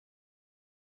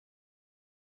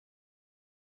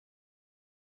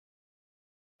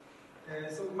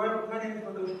So my name is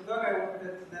Mateusz Kuzak. I work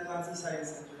at the Netherlands eScience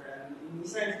Center, and in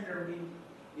eScience Center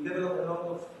we develop a lot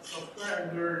of software,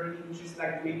 and we're really interested,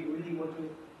 like we really want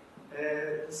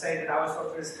to say that our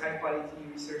software is high quality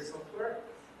research software,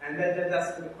 and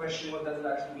that's the question: what does it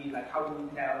actually mean? Like, how do we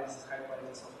tell this is high quality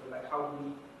software? Like, how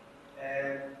do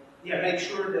we make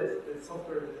sure that the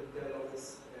software that we develop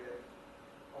is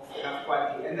of enough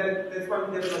quality? And then that's why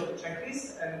we developed a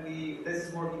checklist, and this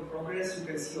is work in progress. You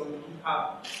can see on the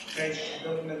GitHub page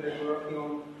document that we're working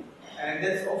on, and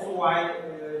that's also why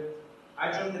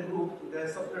I joined the group, the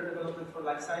Software Development for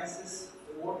Life Sciences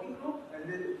working group,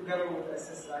 and then together with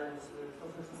SSI,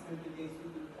 Software Sustainability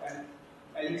Institute, and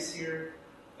Elixir,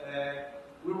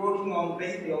 we're working on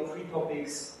basically on 3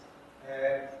 topics.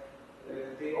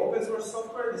 The open source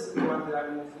software, this is the one that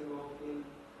I'm most involved in.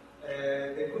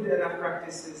 The good enough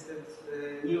practices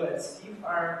that Neil and Steve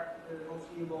are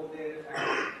mostly involved in,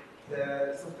 and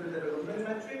the software development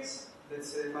metrics,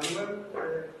 that's Manuel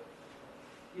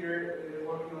here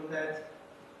working on that.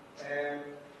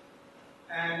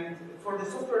 And for the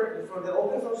software, for the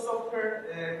open source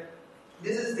software,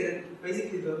 this is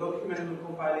basically the document we're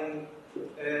compiling.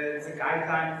 It's a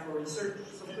guideline for research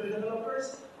software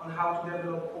developers on how to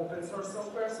develop open source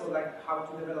software. So, like how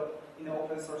to develop in an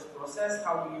open source process,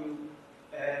 how do you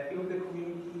build the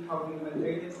community, how do you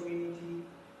maintain the community.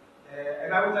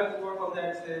 And I would like to work on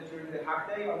that during the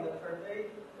hack day, on the 3rd day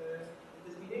of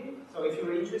this meeting. So if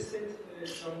you're interested,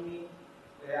 join me.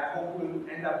 I hope we'll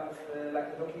end up with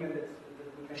like a document that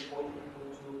we can point people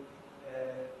to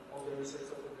all the research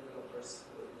software developers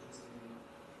who are interested in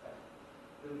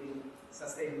building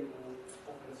sustainable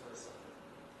open source software.